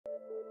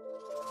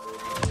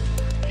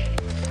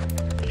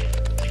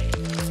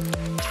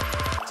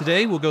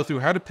Today, we'll go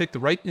through how to pick the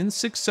right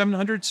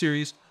N6700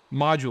 series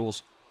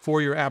modules for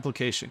your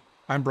application.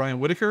 I'm Brian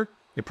Whitaker,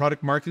 a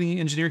product marketing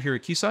engineer here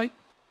at Keysight.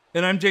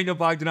 And I'm Daniel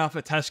Bogdanoff,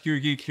 a Test Gear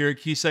Geek here at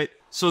Keysight.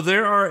 So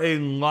there are a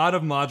lot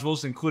of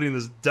modules, including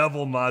this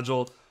devil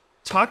module.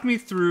 Talk me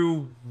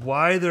through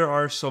why there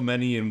are so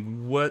many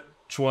and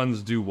which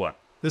ones do what.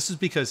 This is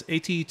because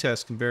ATE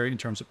tests can vary in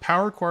terms of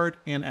power required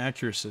and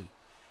accuracy.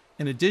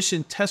 In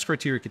addition, test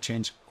criteria can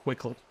change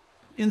quickly.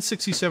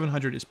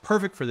 N6700 is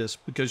perfect for this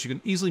because you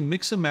can easily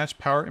mix and match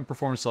power and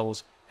performance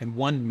levels in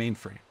one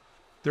mainframe.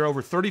 There are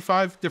over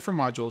 35 different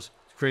modules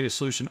to create a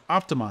solution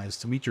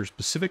optimized to meet your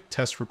specific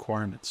test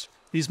requirements.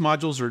 These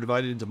modules are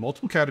divided into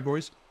multiple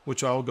categories,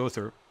 which I will go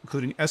through,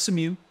 including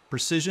SMU,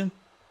 precision,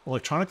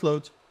 electronic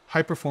loads,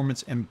 high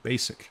performance, and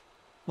basic.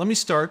 Let me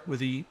start with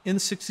the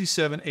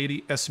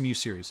N6780 SMU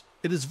series.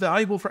 It is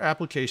valuable for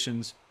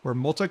applications where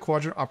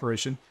multi-quadrant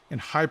operation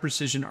and high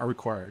precision are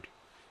required,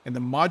 and the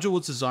module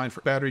was designed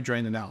for battery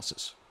drain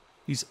analysis.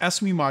 These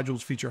SMU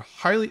modules feature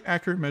highly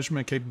accurate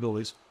measurement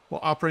capabilities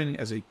while operating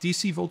as a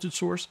DC voltage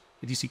source,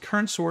 a DC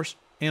current source,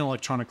 and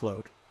electronic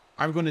load.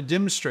 I'm going to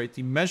demonstrate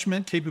the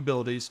measurement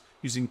capabilities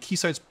using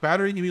Keysight's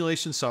battery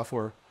emulation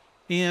software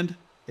and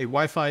a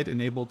Wi-Fi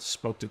enabled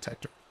smoke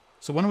detector.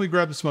 So why don't we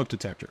grab the smoke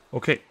detector?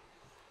 Okay,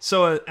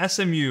 so a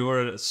SMU,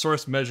 or a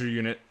source measure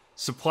unit,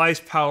 supplies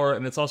power,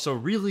 and it's also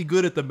really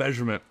good at the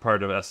measurement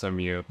part of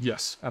SMU.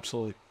 Yes,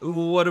 absolutely.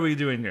 What are we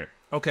doing here?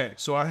 Okay,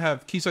 so I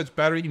have Keysight's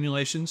battery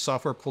emulation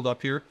software pulled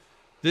up here.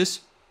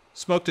 This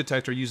smoke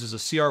detector uses a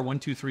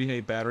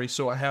CR123A battery,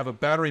 so I have a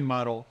battery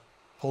model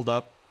pulled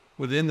up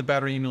within the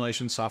battery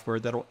emulation software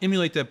that will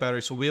emulate that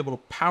battery, so we'll be able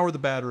to power the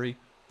battery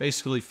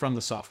basically from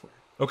the software.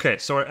 Okay,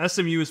 so our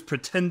SMU is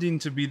pretending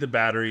to be the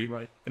battery,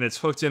 Right. And it's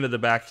hooked into the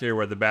back here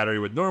where the battery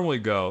would normally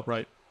go.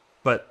 Right.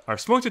 But our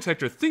smoke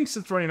detector thinks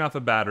it's running off a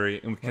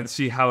battery, and we can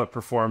see how it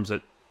performs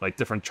at like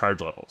different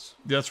charge levels.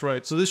 That's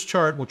right. So this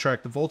chart will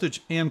track the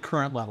voltage and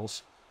current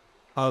levels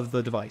of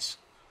the device.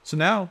 So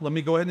now let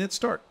me go ahead and hit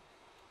start.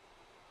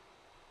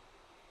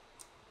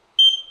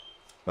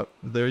 Oh,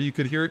 there you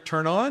could hear it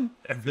turn on.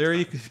 There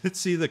you could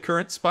see the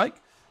current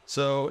spike.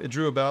 So it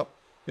drew about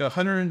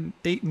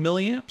 108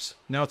 milliamps.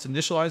 Now it's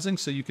initializing,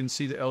 so you can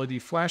see the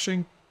LED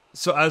flashing.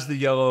 So as the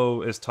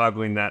yellow is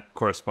toggling, that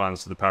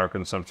corresponds to the power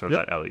consumption of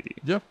that LED.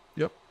 Yep.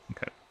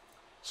 Okay.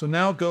 So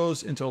now it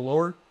goes into a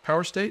lower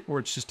power state where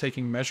it's just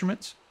taking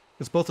measurements.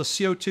 It's both a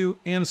CO2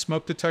 and a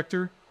smoke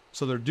detector.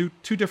 So there are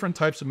two different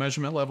types of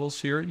measurement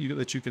levels here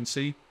that you can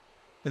see.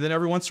 And then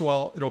every once in a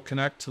while, it'll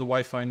connect to the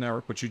Wi-Fi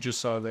network, which you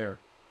just saw there.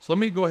 So let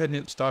me go ahead and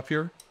hit stop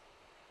here.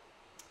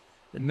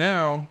 And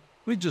now,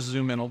 let me just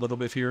zoom in a little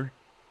bit here.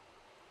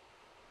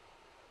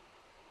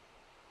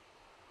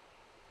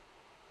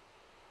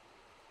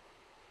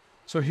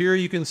 So here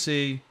you can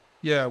see,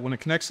 when it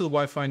connects to the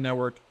Wi-Fi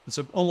network, it's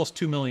almost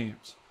 2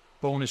 milliamps.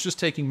 But when it's just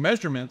taking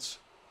measurements,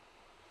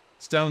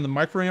 it's down in the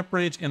microamp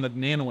range and the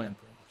nanoamp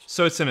range.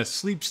 So it's in a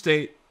sleep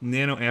state,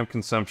 nanoamp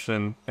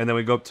consumption, and then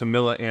we go up to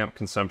milliamp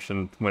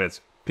consumption when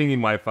it's pinging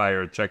Wi-Fi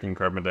or checking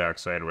carbon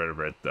dioxide or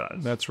whatever it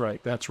does. That's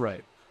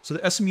right. So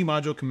the SMU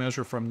module can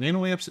measure from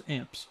nanoamps to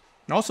amps.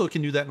 And also it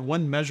can do that in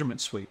one measurement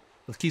suite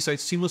with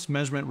Keysight's seamless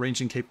measurement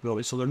ranging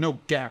capability, so there are no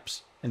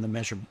gaps in the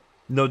measurement.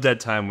 No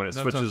dead time when it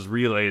switches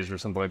relays or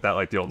something like that,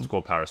 like the old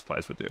school power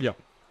supplies would do. Yeah.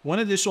 One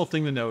additional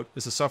thing to note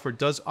is the software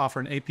does offer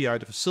an API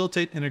to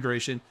facilitate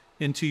integration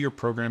into your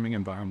programming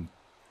environment.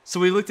 So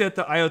we looked at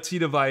the IoT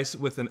device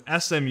with an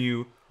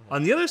SMU.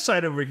 On the other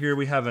side over here,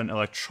 we have an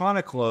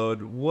electronic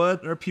load.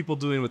 What are people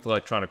doing with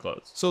electronic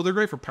loads? So they're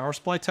great for power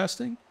supply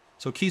testing.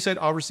 So Keysight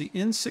offers the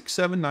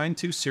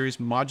N6700 series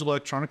modular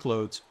electronic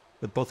loads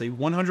with both a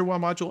 100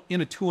 watt module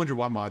and a 200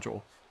 watt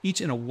module,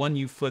 each in a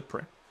 1U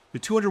footprint. The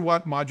 200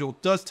 watt module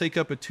does take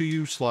up a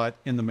 2U slot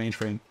in the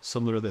mainframe,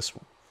 similar to this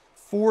one.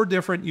 4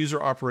 different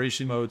user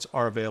operation modes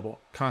are available: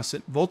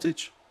 constant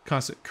voltage,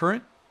 constant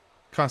current,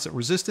 constant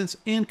resistance,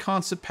 and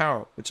constant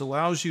power, which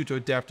allows you to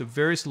adapt to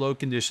various load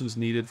conditions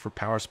needed for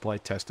power supply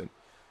testing.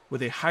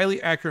 With a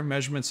highly accurate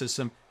measurement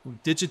system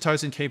with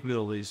digitizing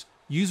capabilities,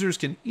 users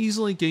can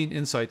easily gain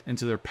insight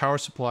into their power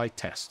supply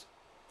test.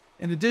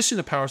 In addition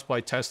to power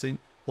supply testing,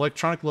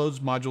 electronic loads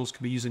modules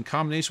can be used in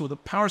combination with a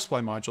power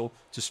supply module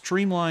to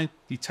streamline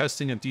the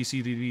testing of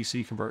DC to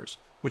DC converters,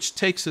 which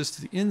takes us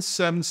to the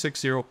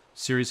N760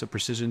 series of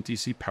precision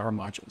DC power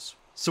modules.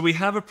 So we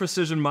have a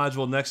precision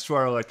module next to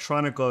our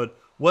electronic load.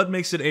 What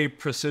makes it a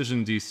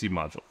precision DC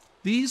module?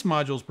 These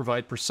modules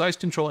provide precise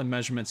control and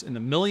measurements in the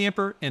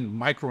milliampere and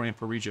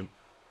microampere region,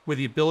 with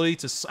the ability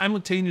to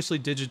simultaneously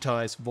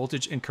digitize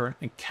voltage and current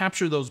and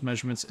capture those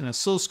measurements in an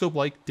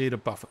oscilloscope-like data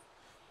buffer.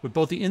 With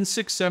both the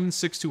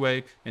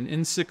N6760A and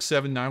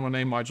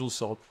N6700A modules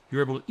sold,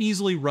 you're able to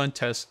easily run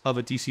tests of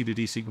a DC to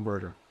DC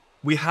converter.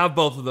 We have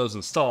both of those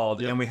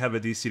installed, and we have a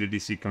DC to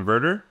DC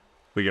converter.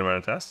 We can run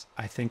a test?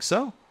 I think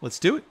so. Let's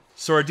do it.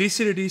 So our DC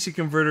to DC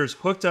converter is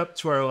hooked up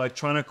to our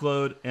electronic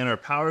load and our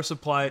power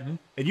supply. And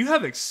you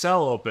have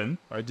Excel open.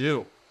 I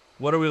do.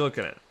 What are we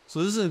looking at? So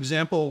this is an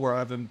example where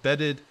I've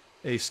embedded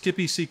a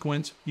Skippy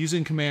sequence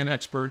using Command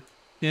Expert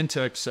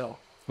into Excel.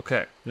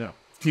 Okay. Yeah.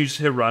 Can you just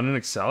hit run in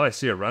Excel? I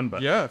see a run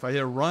button. Yeah, if I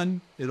hit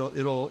run,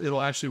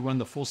 it'll actually run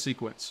the full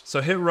sequence. So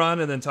hit run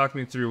and then talk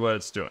me through what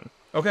it's doing.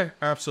 Okay,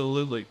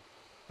 absolutely.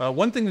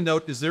 One thing to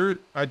note is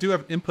I do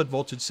have an input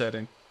voltage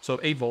setting, so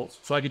 8 volts.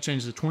 So I could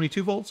change it to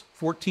 22 volts,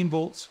 14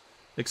 volts,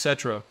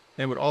 etc.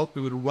 And it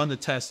would run the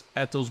test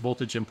at those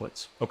voltage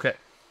inputs. Okay.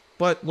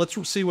 But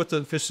let's see what the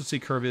efficiency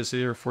curve is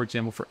here, for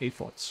example, for 8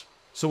 volts.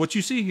 So what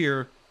you see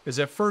here is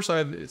at first I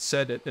have it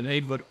set at an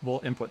 8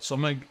 volt input. So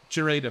I'm going to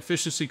generate an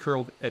efficiency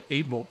curve at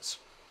 8 volts.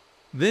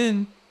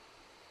 Then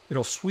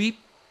it'll sweep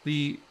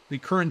the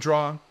current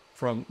draw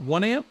from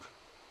 1 amp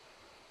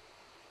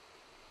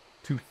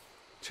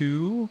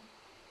to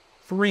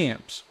 3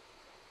 amps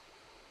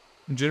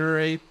and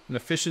generate an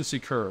efficiency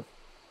curve.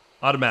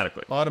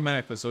 Automatically.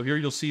 So here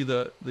you'll see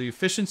the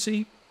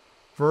efficiency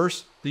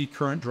versus the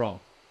current draw.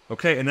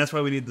 Okay, and that's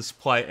why we need the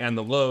supply and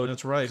the load.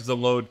 That's right. Because the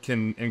load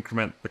can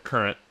increment the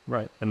current.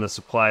 Right. And the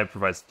supply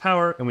provides the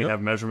power, and we have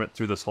measurement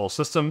through this whole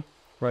system.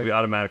 Right. We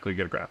automatically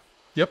get a graph.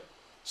 Yep.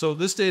 So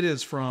this data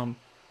is from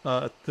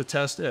the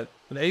test at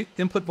an 8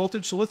 input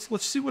voltage. So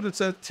let's see what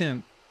it's at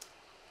 10.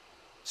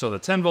 So the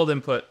 10 volt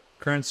input,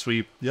 current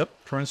sweep. Yep,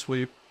 current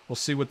sweep. We'll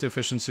see what the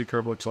efficiency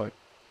curve looks like.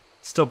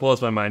 Still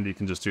blows my mind you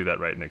can just do that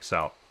right in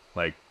Excel.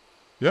 Like,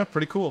 yeah,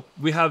 pretty cool.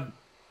 We have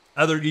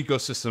other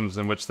ecosystems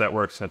in which that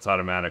works and it's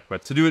automatic,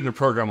 but to do it in a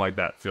program like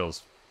that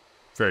feels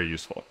very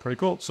useful. Pretty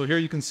cool. So here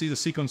you can see the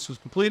sequence was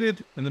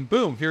completed, and then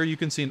boom, here you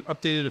can see an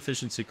updated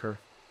efficiency curve.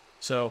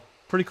 So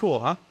pretty cool,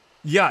 huh?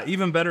 Yeah,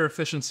 even better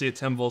efficiency at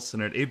 10 volts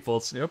than at 8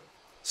 volts. Yep.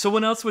 So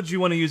when else would you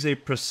want to use a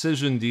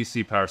precision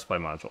DC power supply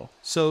module?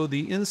 So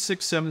the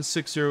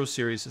N6700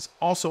 series is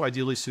also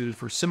ideally suited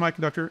for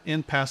semiconductor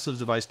and passive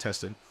device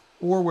testing,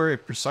 or where a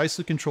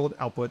precisely controlled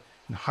output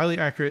and highly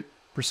accurate,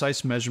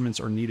 precise measurements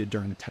are needed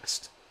during the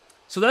test.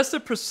 So that's the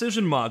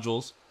precision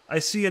modules. I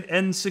see an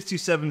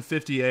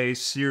N6750A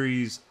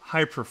series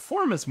high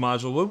performance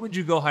module. What would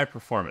you go high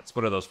performance?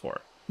 What are those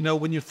for? You know,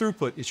 when your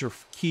throughput is your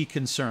key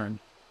concern,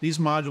 these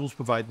modules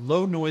provide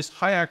low noise,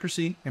 high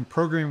accuracy, and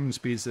programming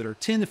speeds that are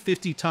 10 to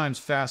 50 times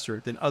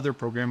faster than other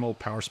programmable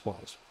power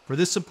supplies. For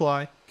this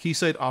supply,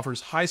 Keysight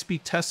offers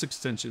high-speed test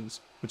extensions,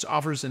 which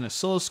offers an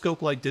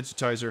oscilloscope-like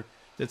digitizer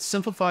that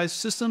simplifies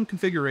system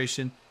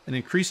configuration and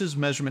increases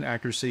measurement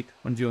accuracy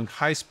when viewing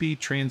high-speed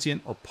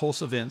transient or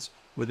pulse events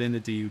within the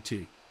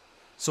DUT.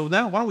 So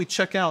now, why don't we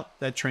check out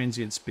that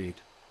transient speed?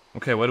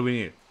 Okay, what do we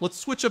need? Let's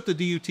switch up the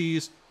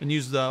DUTs and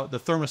use the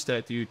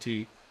thermostat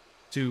DUT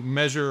to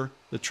measure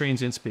the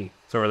transient speed.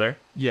 It's over there?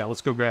 Yeah,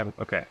 let's go grab it.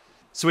 Okay.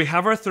 So we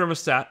have our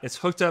thermostat. It's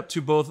hooked up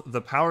to both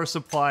the power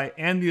supply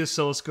and the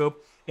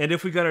oscilloscope. And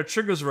if we got our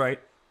triggers right,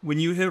 when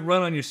you hit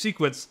run on your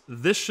sequence,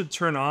 this should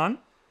turn on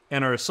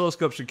and our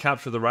oscilloscope should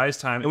capture the rise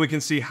time. And we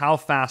can see how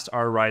fast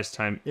our rise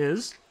time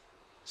is.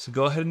 So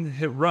go ahead and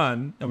hit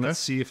run and let's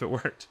see if it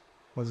worked.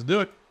 Let's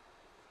do it.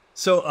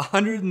 So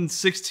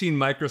 116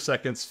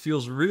 microseconds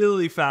feels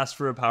really fast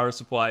for a power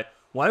supply.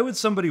 Why would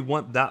somebody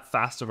want that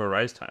fast of a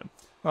rise time?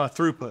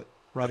 Throughput,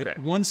 right? Okay.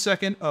 1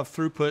 second of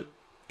throughput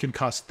can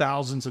cost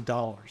thousands of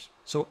dollars.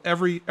 So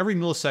every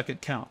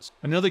millisecond counts.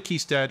 Another key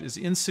stat is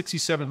the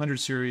N6700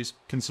 series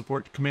can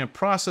support command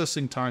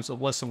processing times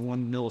of less than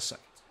 1 millisecond.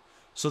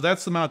 So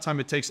that's the amount of time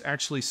it takes to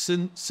actually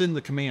send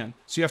the command.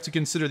 So you have to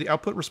consider the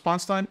output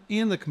response time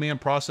and the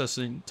command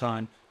processing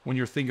time when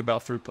you're thinking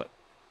about throughput.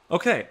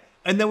 Okay,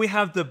 and then we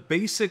have the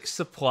basic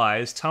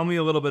supplies. Tell me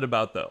a little bit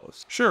about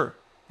those. Sure.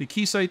 The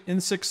Keysight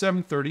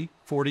N6730,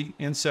 40,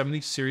 and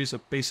 70 series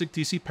of basic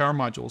DC power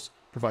modules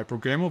provide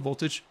programmable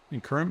voltage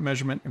and current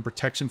measurement and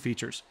protection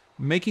features,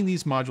 making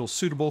these modules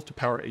suitable to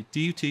power a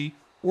DUT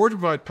or to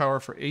provide power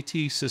for AT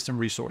system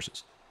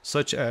resources,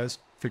 such as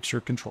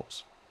fixture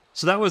controls.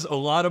 So that was a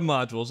lot of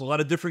modules, a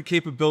lot of different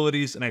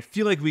capabilities, and I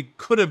feel like we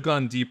could have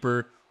gone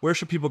deeper. Where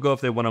should people go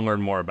if they want to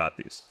learn more about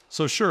these?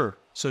 So sure.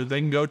 So they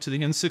can go to the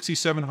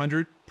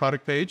N6700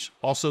 product page.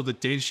 Also, the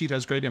datasheet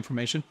has great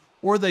information.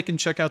 Or they can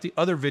check out the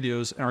other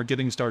videos in our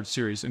Getting Started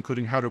series,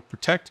 including how to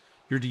protect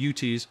your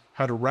DUTs,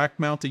 how to rack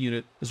mount the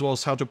unit, as well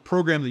as how to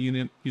program the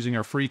unit using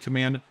our free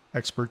Command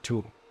Expert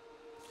tool.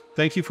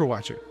 Thank you for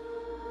watching.